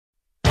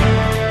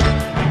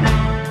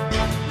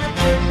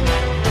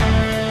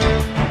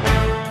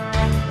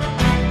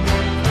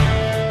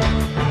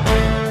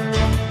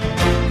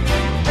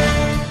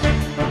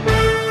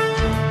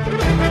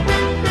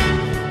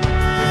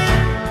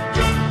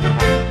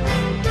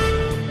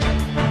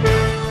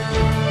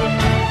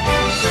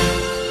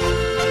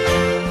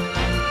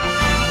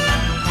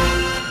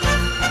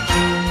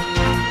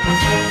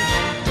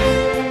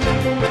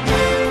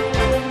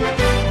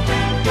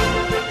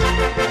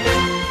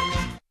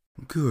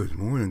Good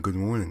morning, good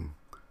morning.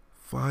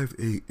 5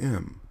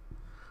 a.m.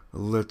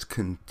 Let's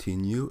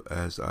continue.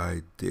 As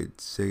I did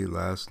say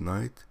last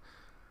night,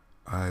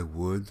 I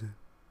would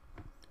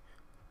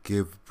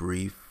give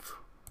brief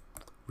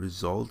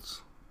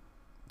results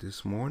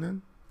this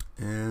morning.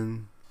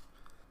 And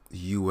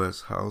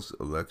U.S. House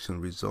election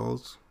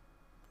results.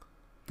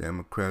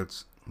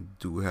 Democrats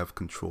do have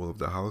control of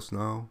the House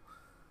now,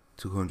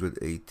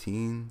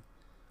 218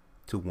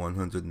 to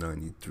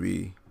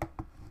 193.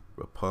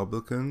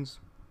 Republicans,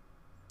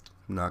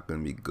 not going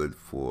to be good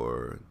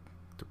for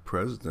the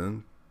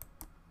president.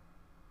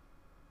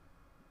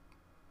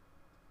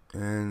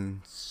 And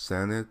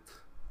Senate,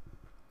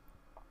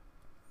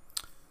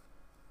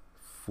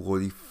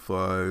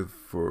 45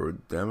 for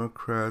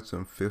Democrats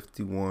and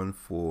 51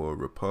 for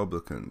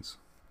Republicans.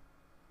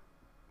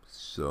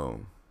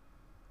 So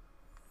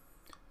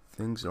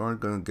things aren't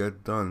going to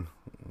get done.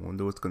 I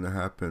wonder what's going to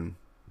happen.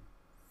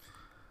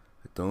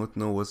 I don't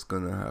know what's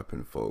going to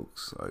happen,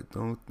 folks. I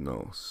don't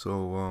know.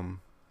 So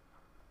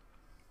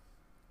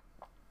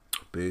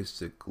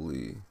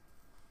basically,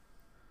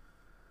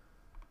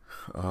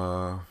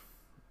 for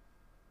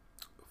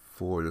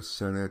the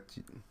Senate,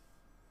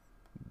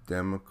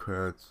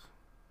 Democrats,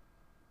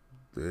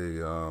 they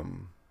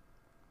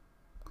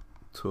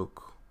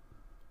took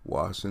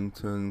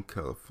Washington,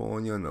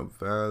 California,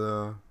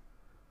 Nevada,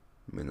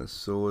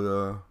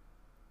 Minnesota,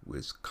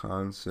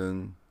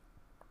 Wisconsin,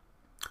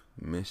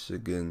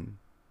 Michigan,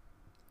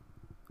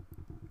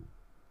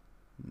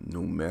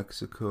 New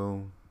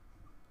Mexico,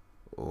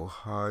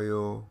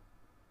 Ohio,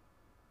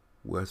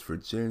 West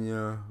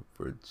Virginia,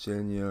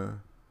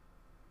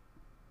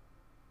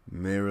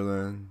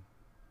 Maryland,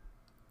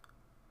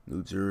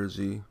 New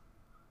Jersey,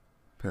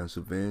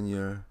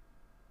 Pennsylvania,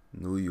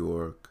 New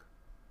York,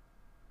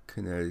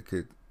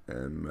 Connecticut,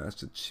 and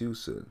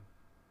Massachusetts.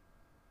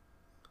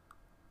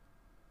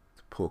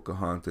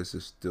 Pocahontas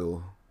is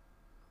still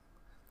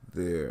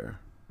there.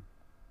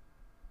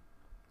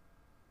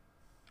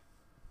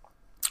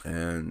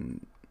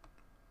 And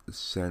the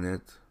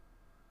Senate,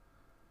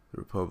 the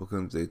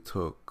Republicans, they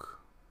took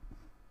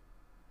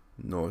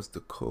North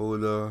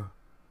Dakota,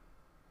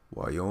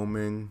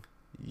 Wyoming,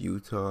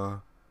 Utah,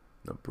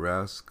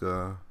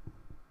 Nebraska,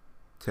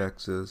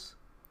 Texas,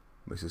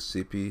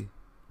 Mississippi,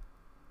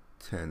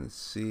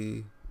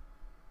 Tennessee,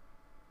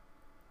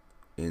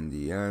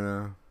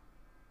 Indiana,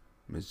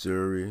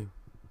 Missouri,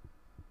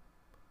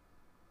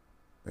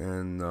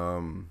 and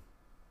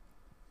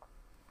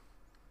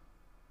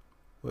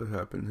what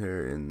happened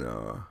here in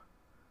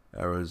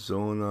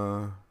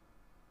Arizona?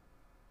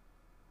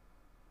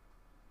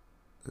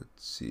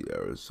 Let's see,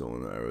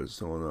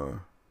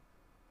 Arizona.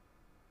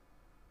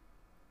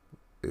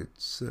 It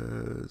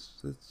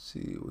says, let's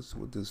see,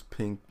 what does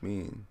pink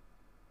mean?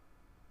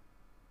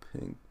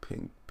 Pink.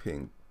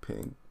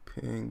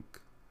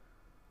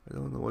 I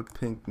don't know what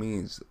pink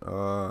means.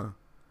 It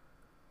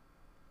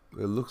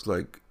looks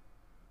like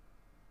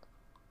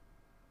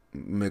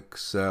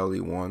McSally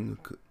won,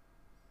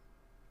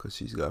 because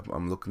she's got,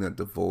 I'm looking at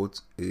the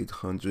votes,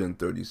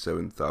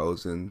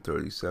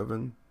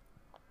 837,037.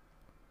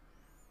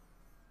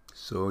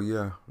 So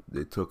yeah,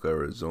 they took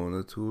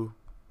Arizona too.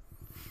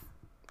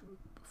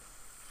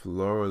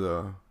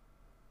 Florida,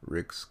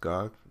 Rick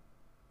Scott,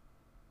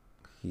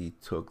 he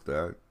took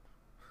that.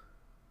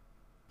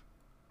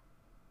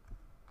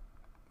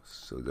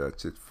 So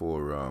that's it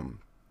for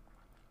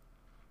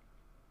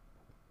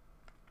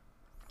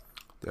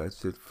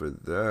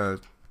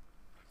that.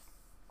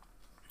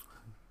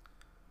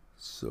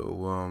 So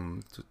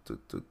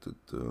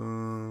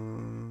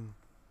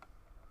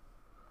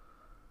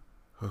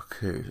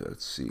okay,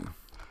 let's see.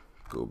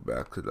 Go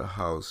back to the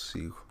House,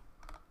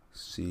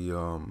 see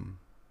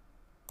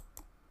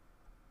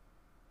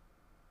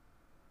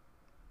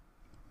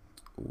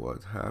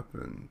what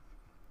happened.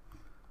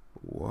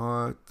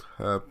 What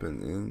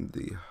happened in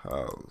the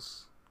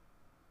House?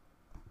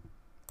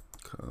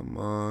 Come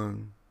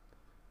on,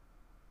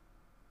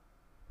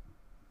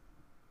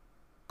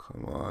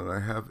 I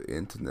have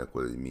internet.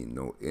 What do you mean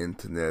no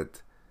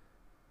internet?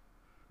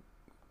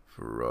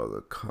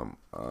 Brother, come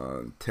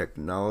on.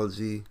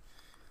 Technology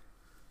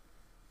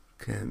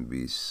can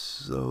be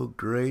so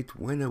great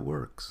when it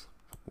works.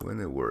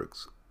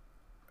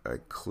 I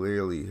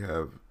clearly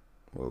have.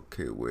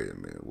 Okay, wait a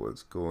minute.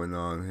 What's going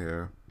on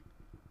here?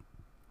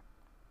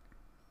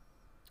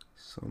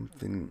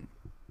 Something.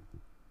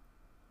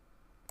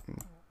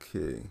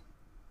 Okay.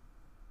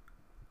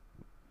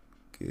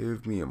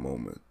 Give me a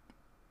moment.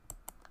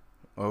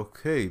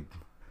 Okay.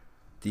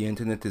 The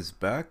internet is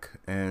back,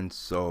 and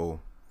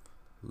so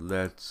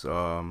let's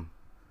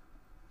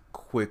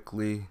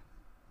quickly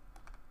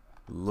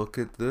look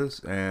at this.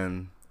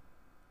 And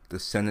the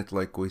Senate,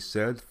 like we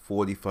said,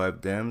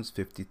 45 Dems,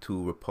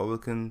 52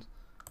 Republicans.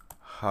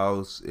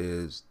 House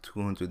is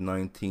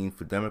 219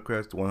 for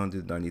Democrats,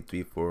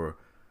 193 for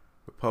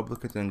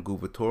Republicans, and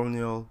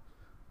gubernatorial,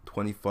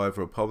 25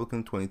 for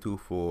Republicans, 22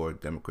 for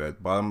Democrats.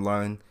 Bottom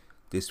line,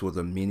 this was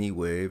a mini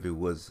wave. It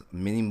was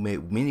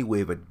mini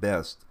wave at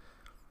best.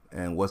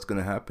 And what's going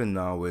to happen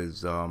now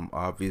is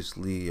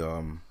obviously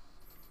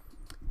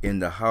in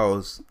the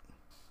House,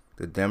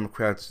 the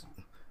Democrats,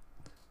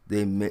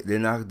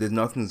 there's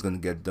nothing's gonna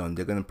get done.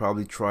 They're gonna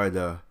probably try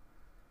to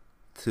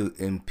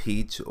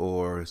impeach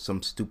or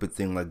some stupid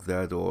thing like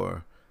that,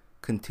 or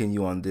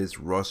continue on this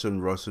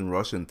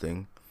Russian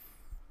thing.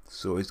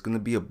 So it's gonna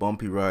be a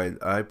bumpy ride.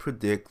 I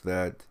predict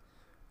that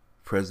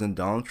President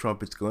Donald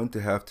Trump is going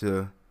to have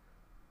to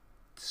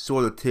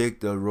sort of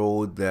take the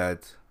road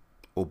that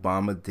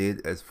Obama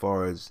did as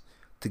far as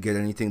to get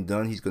anything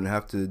done. He's going to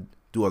have to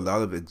do a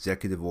lot of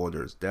executive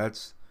orders.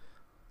 That's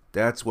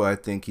what I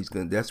think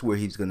that's where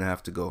he's going to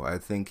have to go. I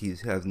think he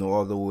has no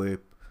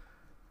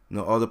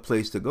other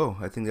place to go.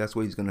 I think that's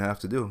what he's going to have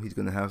to do. He's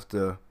going to have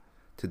to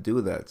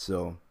do that.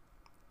 So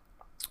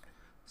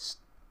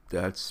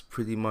that's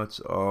pretty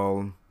much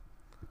all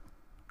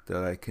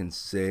that I can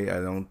say. I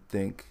don't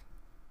think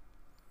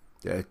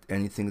that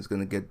anything is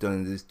going to get done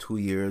in these 2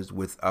 years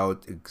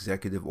without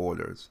executive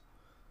orders.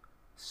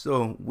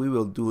 So we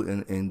will do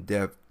an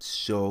in-depth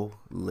show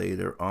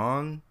later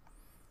on,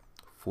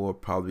 for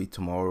probably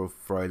tomorrow,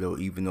 Friday, or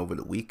even over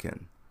the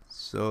weekend.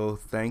 So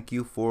thank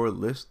you for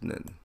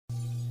listening.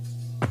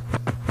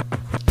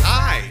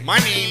 Hi, my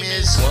name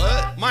is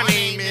what? My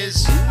name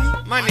is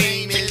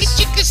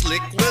Chicka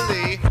Slick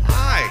Willie.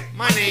 Hi,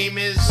 my name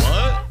is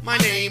what? My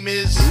name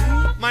is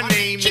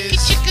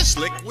Chicka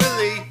Slick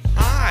Willie.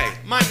 Hi,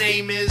 my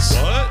name is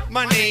what?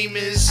 My name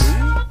is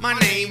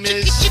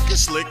Chicka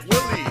Slick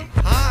Willie.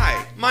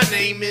 Hi, my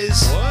name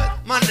is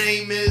what? My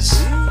name is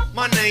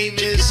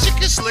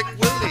Chicka Slick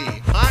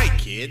Willie. Hi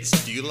kids,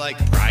 do you like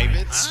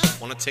privates?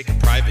 Want to take a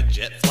private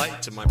jet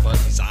flight to my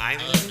buddy's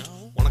island?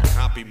 Want to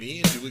copy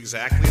me and do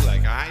exactly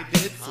like I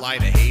did? Fly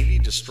to Haiti,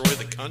 destroy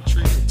the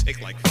country, and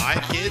take like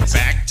 5 kids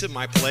back to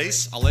my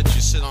place? I'll let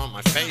you sit on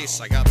my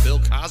face. I got Bill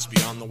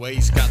Cosby on the way,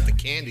 he's got the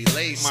candy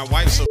lace. My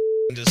wife's a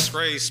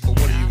disgrace, but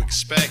what do you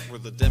expect? We're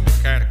the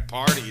Democratic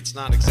Party, it's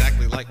not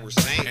exactly like we're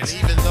saints.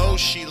 And even though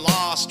she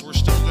lost, we're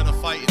still gonna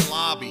fight in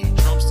lobby.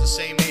 Trump's the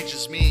same age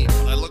as me,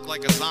 but I look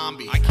like a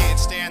zombie. I can't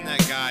stand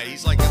that guy,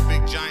 he's like a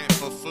big giant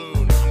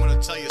buffoon. I'm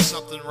gonna tell you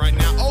something right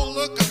now. Oh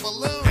look, a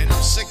balloon! And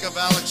I'm sick of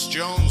Alex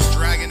Jones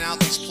dragging out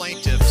these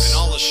plaintiffs and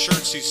all the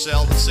shirts he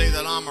sells that say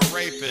that I'm a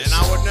rapist. And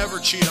I would never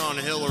cheat on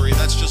Hillary,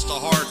 that's just a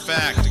hard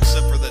fact,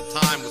 except for that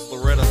time with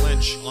Loretta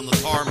Lynch on the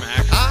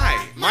tarmac.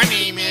 Hi, my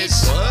name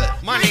is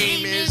what? My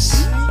name is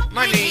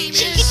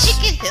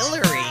Chicka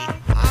Hillary.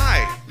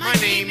 Hi, my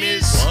name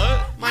is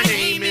what? My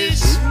name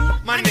is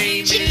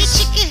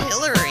Chicka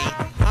Hillary.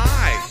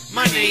 Hi,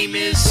 my name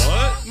is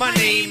what? My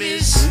name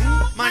is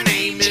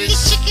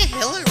Chicka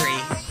Hillary.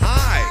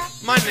 Hi,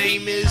 my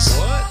name is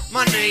what?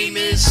 My name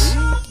is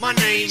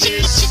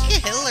Chicka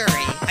Hillary.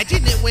 I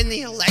didn't win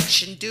the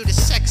election due to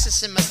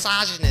sexist and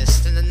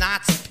misogynist and the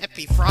Nazi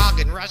Peppy Frog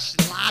and Russian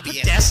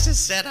lobbyists. Podesta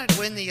said I'd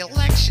win the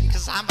election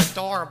because I'm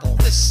adorable.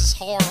 This is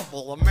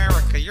horrible.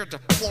 America, you're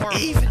deplorable.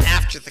 Even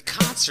after the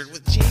concert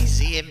with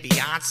Jay-Z and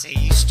Beyonce,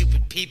 you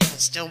stupid people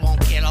still won't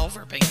get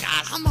over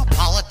Benghazi. I'm a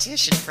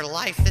politician for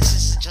life. This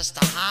isn't just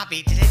a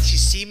hobby. Didn't you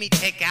see me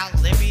take out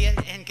Libya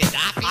and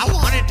Gaddafi? I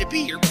wanted to be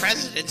your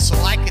president so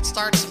I could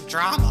start some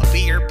drama.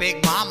 Be your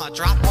big mama.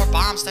 Drop more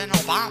bombs than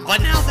Obama.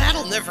 But now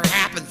that'll never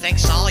happen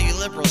thanks to all you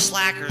liberal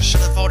slackers.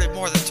 Should have voted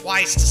more than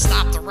twice to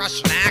stop the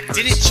Russian hackers.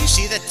 Didn't you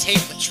see the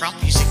tape with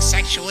Trump using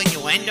sexual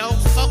innuendo?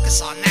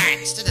 Focus on that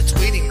instead of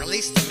tweeting,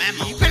 release the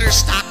memo. You better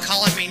stop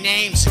calling me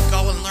names and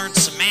go and learn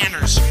some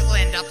manners. You'll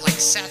end up like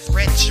Seth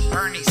Rich and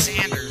Bernie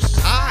Sanders.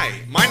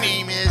 Hi, my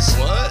name is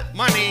what?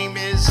 My name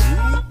is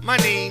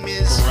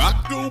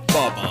Barack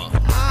Obama.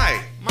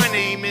 Hi, my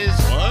name is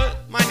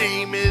what? My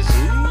name is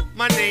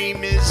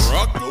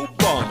Barack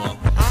Obama.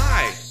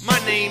 Hi, my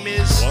name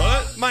is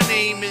What? My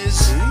name is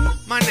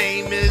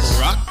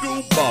Barack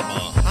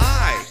Obama.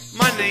 Hi,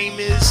 my name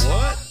is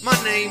What? My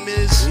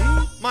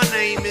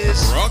name is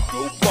Barack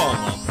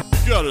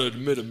Obama. You gotta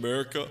admit,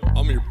 America,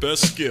 I'm your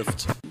best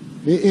gift.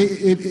 I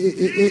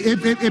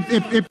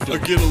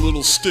get a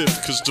little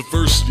stiff because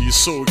diversity is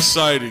so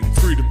exciting.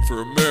 Freedom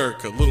for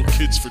America, little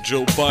kids for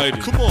Joe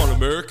Biden. Come on,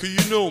 America, you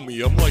know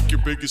me. I'm like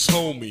your biggest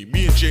homie.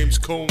 Me and James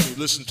Comey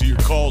listen to your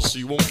calls so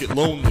you won't get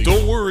lonely.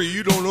 Don't worry,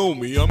 you don't owe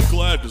me. I'm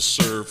glad to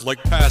serve,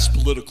 like past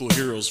political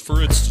heroes.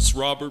 For instance,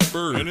 Robert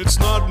Byrd. And it's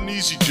not an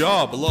easy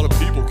job. A lot of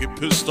people get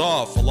pissed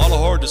off. A lot of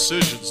hard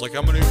decisions, like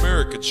how many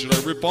Americans should I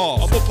rip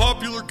off? I'm a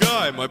popular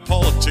guy. My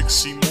politics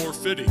seem more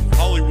fitting.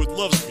 Hollywood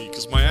loves me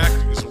because my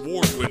acting is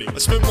award-winning. I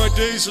spend my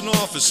days in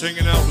office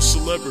hanging out with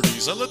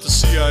celebrities. I let the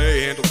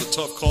CIA handle the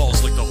tough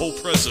calls like the whole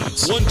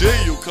presidents. One day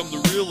you'll come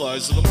to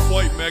realize that I'm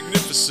quite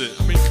magnificent.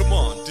 I mean, come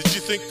on, did you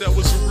think that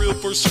was a real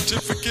birth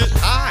certificate?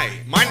 Hi,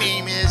 my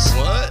name is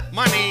what?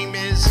 My name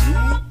is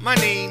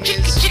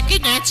Chicka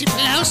Nancy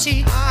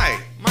Pelosi. Hi,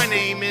 my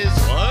name is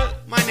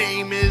What? My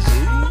name is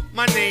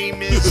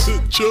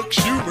Chuck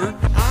Schumer.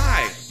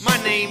 Hi, my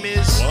name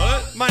is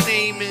What? My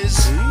name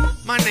is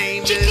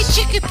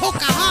Chicka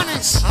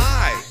Pocahontas.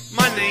 Hi,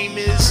 my name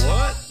is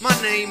What? My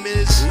name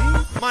is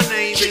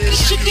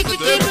Chicka The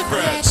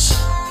Democrats.